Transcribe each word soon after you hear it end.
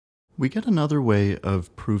We get another way of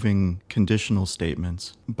proving conditional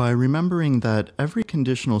statements by remembering that every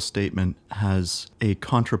conditional statement has a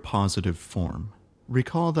contrapositive form.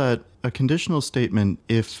 Recall that a conditional statement,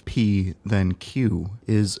 if P then Q,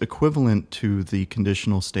 is equivalent to the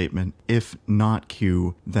conditional statement, if not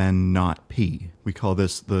Q then not P. We call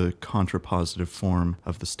this the contrapositive form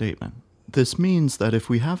of the statement. This means that if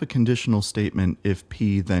we have a conditional statement, if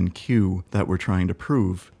P then Q, that we're trying to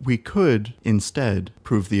prove, we could instead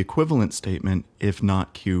prove the equivalent statement, if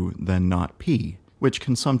not Q then not P, which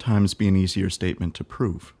can sometimes be an easier statement to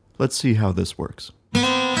prove. Let's see how this works.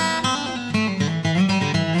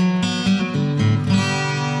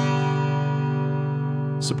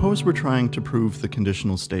 Suppose we're trying to prove the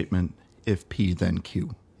conditional statement, if P then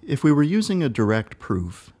Q. If we were using a direct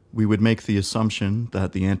proof, we would make the assumption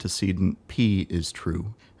that the antecedent P is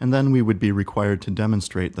true, and then we would be required to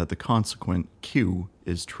demonstrate that the consequent Q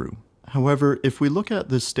is true. However, if we look at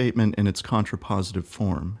this statement in its contrapositive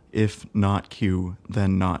form, if not Q,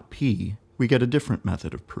 then not P, we get a different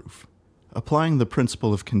method of proof. Applying the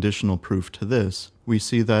principle of conditional proof to this, we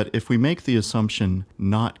see that if we make the assumption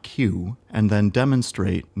not Q and then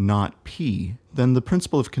demonstrate not P, then the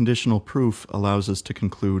principle of conditional proof allows us to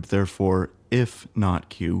conclude, therefore, if not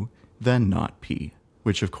Q, then not P,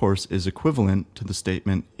 which of course is equivalent to the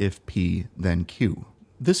statement if P, then Q.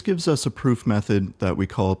 This gives us a proof method that we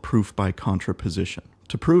call proof by contraposition.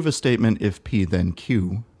 To prove a statement if P then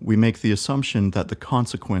Q, we make the assumption that the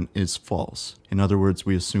consequent is false. In other words,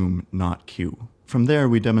 we assume not Q. From there,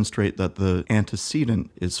 we demonstrate that the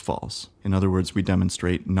antecedent is false. In other words, we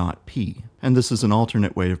demonstrate not P. And this is an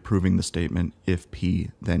alternate way of proving the statement if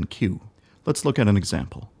P then Q. Let's look at an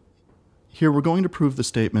example. Here we're going to prove the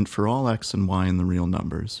statement for all x and y in the real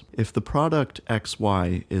numbers. If the product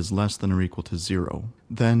xy is less than or equal to 0,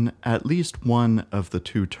 then at least one of the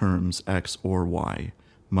two terms x or y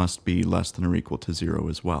must be less than or equal to 0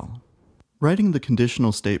 as well. Writing the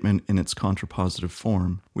conditional statement in its contrapositive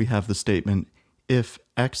form, we have the statement if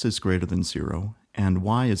x is greater than 0 and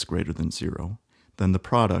y is greater than 0, then the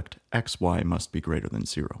product xy must be greater than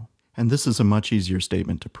 0. And this is a much easier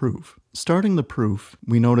statement to prove. Starting the proof,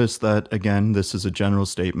 we notice that, again, this is a general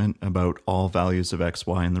statement about all values of x,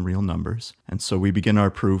 y in the real numbers. And so we begin our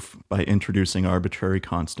proof by introducing arbitrary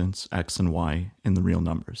constants, x and y, in the real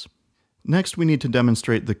numbers. Next, we need to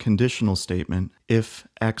demonstrate the conditional statement, if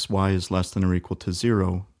xy is less than or equal to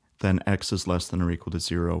 0, then x is less than or equal to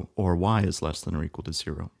 0, or y is less than or equal to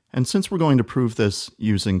 0. And since we're going to prove this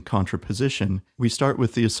using contraposition, we start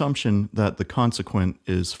with the assumption that the consequent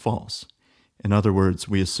is false. In other words,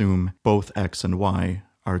 we assume both x and y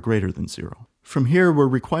are greater than 0. From here, we're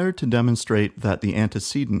required to demonstrate that the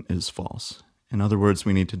antecedent is false. In other words,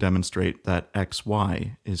 we need to demonstrate that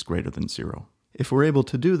xy is greater than 0. If we're able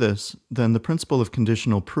to do this, then the principle of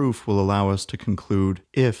conditional proof will allow us to conclude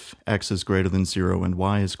if x is greater than 0 and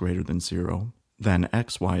y is greater than 0, then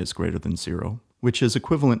xy is greater than 0, which is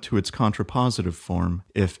equivalent to its contrapositive form,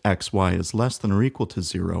 if xy is less than or equal to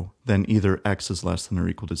 0, then either x is less than or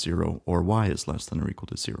equal to 0 or y is less than or equal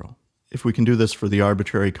to 0. If we can do this for the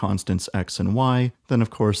arbitrary constants x and y, then of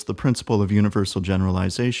course the principle of universal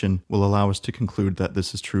generalization will allow us to conclude that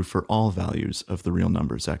this is true for all values of the real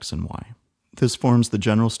numbers x and y. This forms the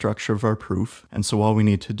general structure of our proof, and so all we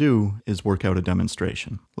need to do is work out a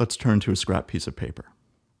demonstration. Let's turn to a scrap piece of paper.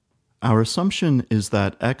 Our assumption is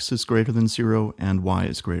that x is greater than 0 and y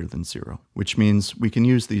is greater than 0, which means we can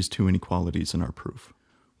use these two inequalities in our proof.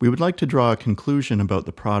 We would like to draw a conclusion about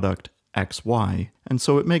the product xy, and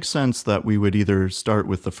so it makes sense that we would either start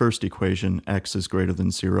with the first equation, x is greater than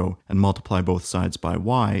 0, and multiply both sides by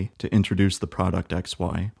y to introduce the product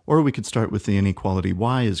xy, or we could start with the inequality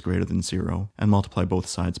y is greater than 0 and multiply both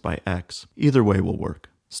sides by x. Either way will work.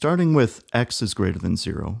 Starting with x is greater than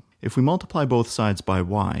 0, if we multiply both sides by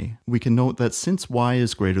y, we can note that since y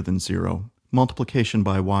is greater than 0, multiplication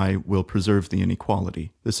by y will preserve the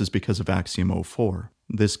inequality. This is because of axiom 04.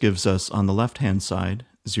 This gives us, on the left-hand side,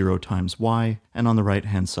 0 times y, and on the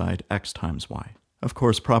right-hand side, x times y. Of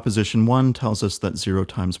course, proposition 1 tells us that 0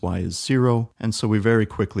 times y is 0, and so we very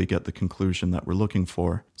quickly get the conclusion that we're looking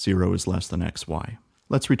for, 0 is less than xy.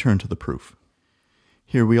 Let's return to the proof.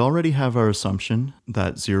 Here we already have our assumption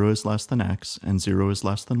that 0 is less than x and 0 is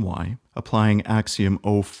less than y. Applying axiom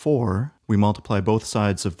 04, we multiply both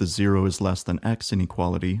sides of the 0 is less than x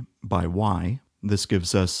inequality by y. This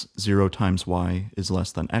gives us 0 times y is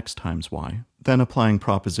less than x times y. Then applying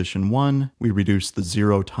proposition 1, we reduce the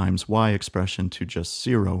 0 times y expression to just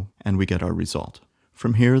 0, and we get our result.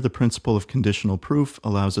 From here, the principle of conditional proof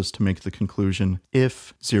allows us to make the conclusion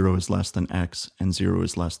if 0 is less than x and 0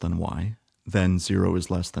 is less than y, then 0 is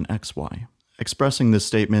less than xy. Expressing this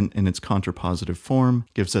statement in its contrapositive form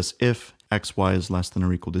gives us if xy is less than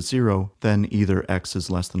or equal to 0, then either x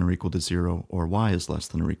is less than or equal to 0 or y is less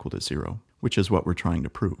than or equal to 0, which is what we're trying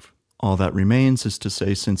to prove. All that remains is to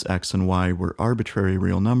say since x and y were arbitrary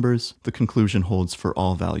real numbers, the conclusion holds for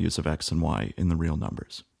all values of x and y in the real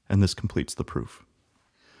numbers. And this completes the proof.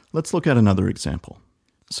 Let's look at another example.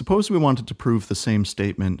 Suppose we wanted to prove the same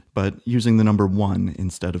statement, but using the number 1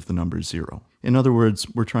 instead of the number 0. In other words,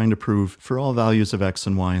 we're trying to prove for all values of x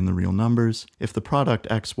and y in the real numbers, if the product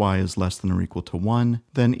xy is less than or equal to 1,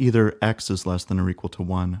 then either x is less than or equal to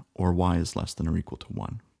 1 or y is less than or equal to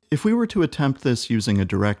 1. If we were to attempt this using a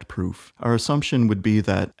direct proof, our assumption would be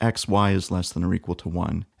that xy is less than or equal to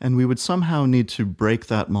 1, and we would somehow need to break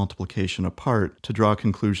that multiplication apart to draw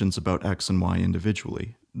conclusions about x and y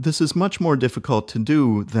individually. This is much more difficult to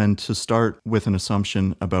do than to start with an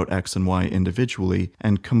assumption about x and y individually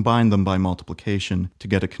and combine them by multiplication to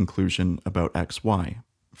get a conclusion about xy.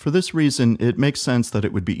 For this reason, it makes sense that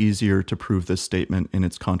it would be easier to prove this statement in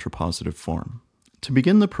its contrapositive form. To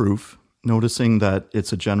begin the proof, noticing that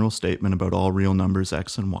it's a general statement about all real numbers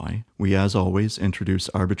x and y, we as always introduce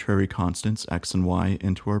arbitrary constants x and y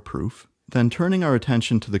into our proof. Then turning our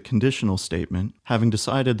attention to the conditional statement, having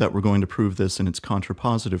decided that we're going to prove this in its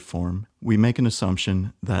contrapositive form, we make an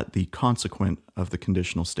assumption that the consequent of the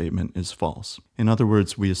conditional statement is false. In other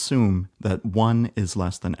words, we assume that 1 is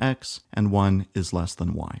less than x and 1 is less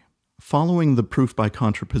than y. Following the proof by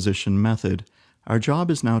contraposition method, our job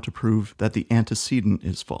is now to prove that the antecedent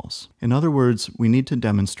is false. In other words, we need to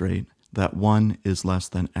demonstrate that 1 is less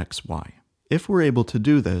than xy. If we're able to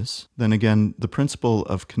do this, then again, the principle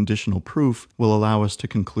of conditional proof will allow us to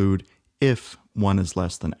conclude if 1 is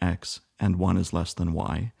less than x and 1 is less than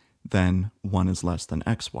y, then 1 is less than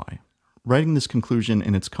xy. Writing this conclusion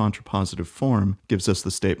in its contrapositive form gives us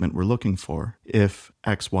the statement we're looking for. If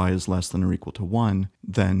xy is less than or equal to 1,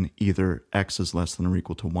 then either x is less than or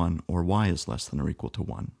equal to 1 or y is less than or equal to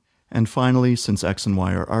 1. And finally, since x and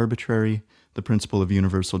y are arbitrary, the principle of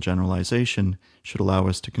universal generalization should allow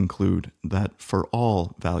us to conclude that for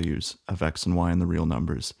all values of x and y in the real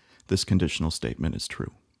numbers, this conditional statement is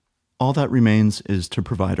true. All that remains is to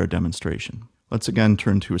provide our demonstration. Let's again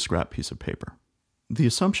turn to a scrap piece of paper. The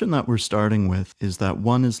assumption that we're starting with is that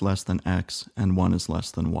 1 is less than x and 1 is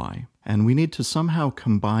less than y. And we need to somehow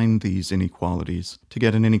combine these inequalities to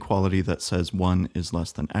get an inequality that says 1 is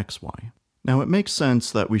less than xy. Now, it makes sense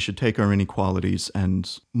that we should take our inequalities and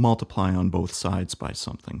multiply on both sides by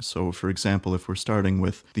something. So, for example, if we're starting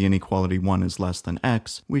with the inequality 1 is less than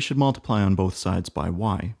x, we should multiply on both sides by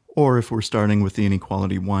y. Or if we're starting with the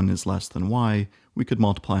inequality 1 is less than y, we could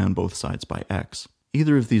multiply on both sides by x.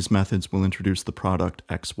 Either of these methods will introduce the product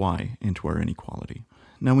xy into our inequality.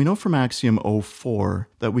 Now, we know from axiom 04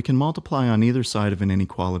 that we can multiply on either side of an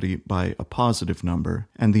inequality by a positive number,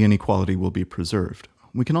 and the inequality will be preserved.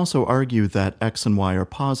 We can also argue that x and y are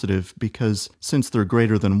positive because since they're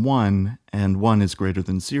greater than 1 and 1 is greater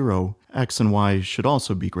than 0, x and y should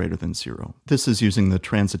also be greater than 0. This is using the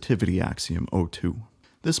Transitivity Axiom 02.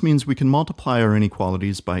 This means we can multiply our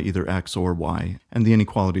inequalities by either x or y, and the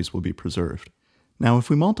inequalities will be preserved. Now, if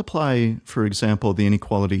we multiply, for example, the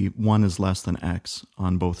inequality 1 is less than x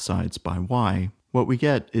on both sides by y, what we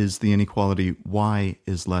get is the inequality y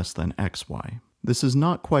is less than xy. This is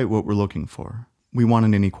not quite what we're looking for. We want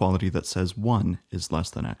an inequality that says 1 is less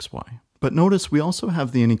than xy. But notice we also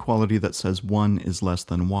have the inequality that says 1 is less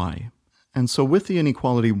than y. And so with the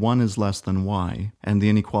inequality 1 is less than y, and the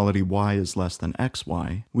inequality y is less than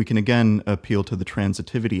xy, we can again appeal to the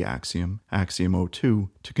Transitivity Axiom, axiom 02,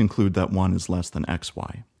 to conclude that 1 is less than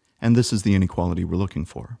xy. And this is the inequality we're looking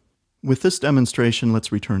for. With this demonstration,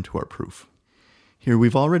 let's return to our proof. Here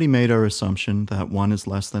we've already made our assumption that 1 is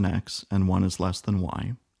less than x and 1 is less than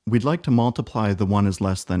y. We'd like to multiply the 1 is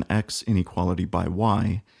less than x inequality by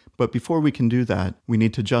y, but before we can do that, we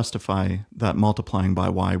need to justify that multiplying by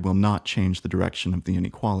y will not change the direction of the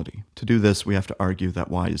inequality. To do this, we have to argue that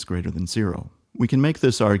y is greater than 0. We can make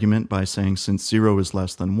this argument by saying since 0 is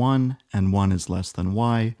less than 1 and 1 is less than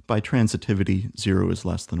y, by transitivity, 0 is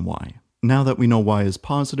less than y. Now that we know y is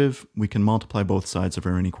positive, we can multiply both sides of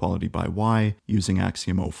our inequality by y using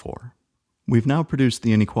axiom 04. We've now produced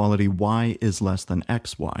the inequality y is less than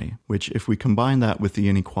xy, which if we combine that with the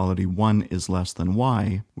inequality 1 is less than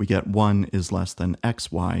y, we get 1 is less than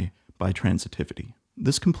xy by transitivity.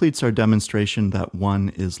 This completes our demonstration that 1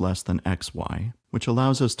 is less than xy, which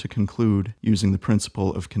allows us to conclude, using the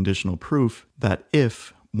principle of conditional proof, that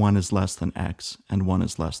if 1 is less than x and 1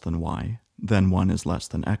 is less than y, then 1 is less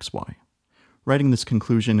than xy. Writing this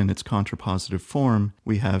conclusion in its contrapositive form,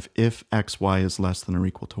 we have if xy is less than or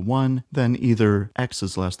equal to 1, then either x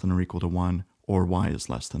is less than or equal to 1 or y is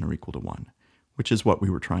less than or equal to 1, which is what we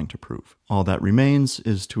were trying to prove. All that remains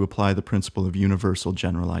is to apply the principle of universal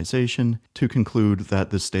generalization to conclude that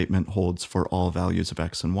this statement holds for all values of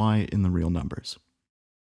x and y in the real numbers.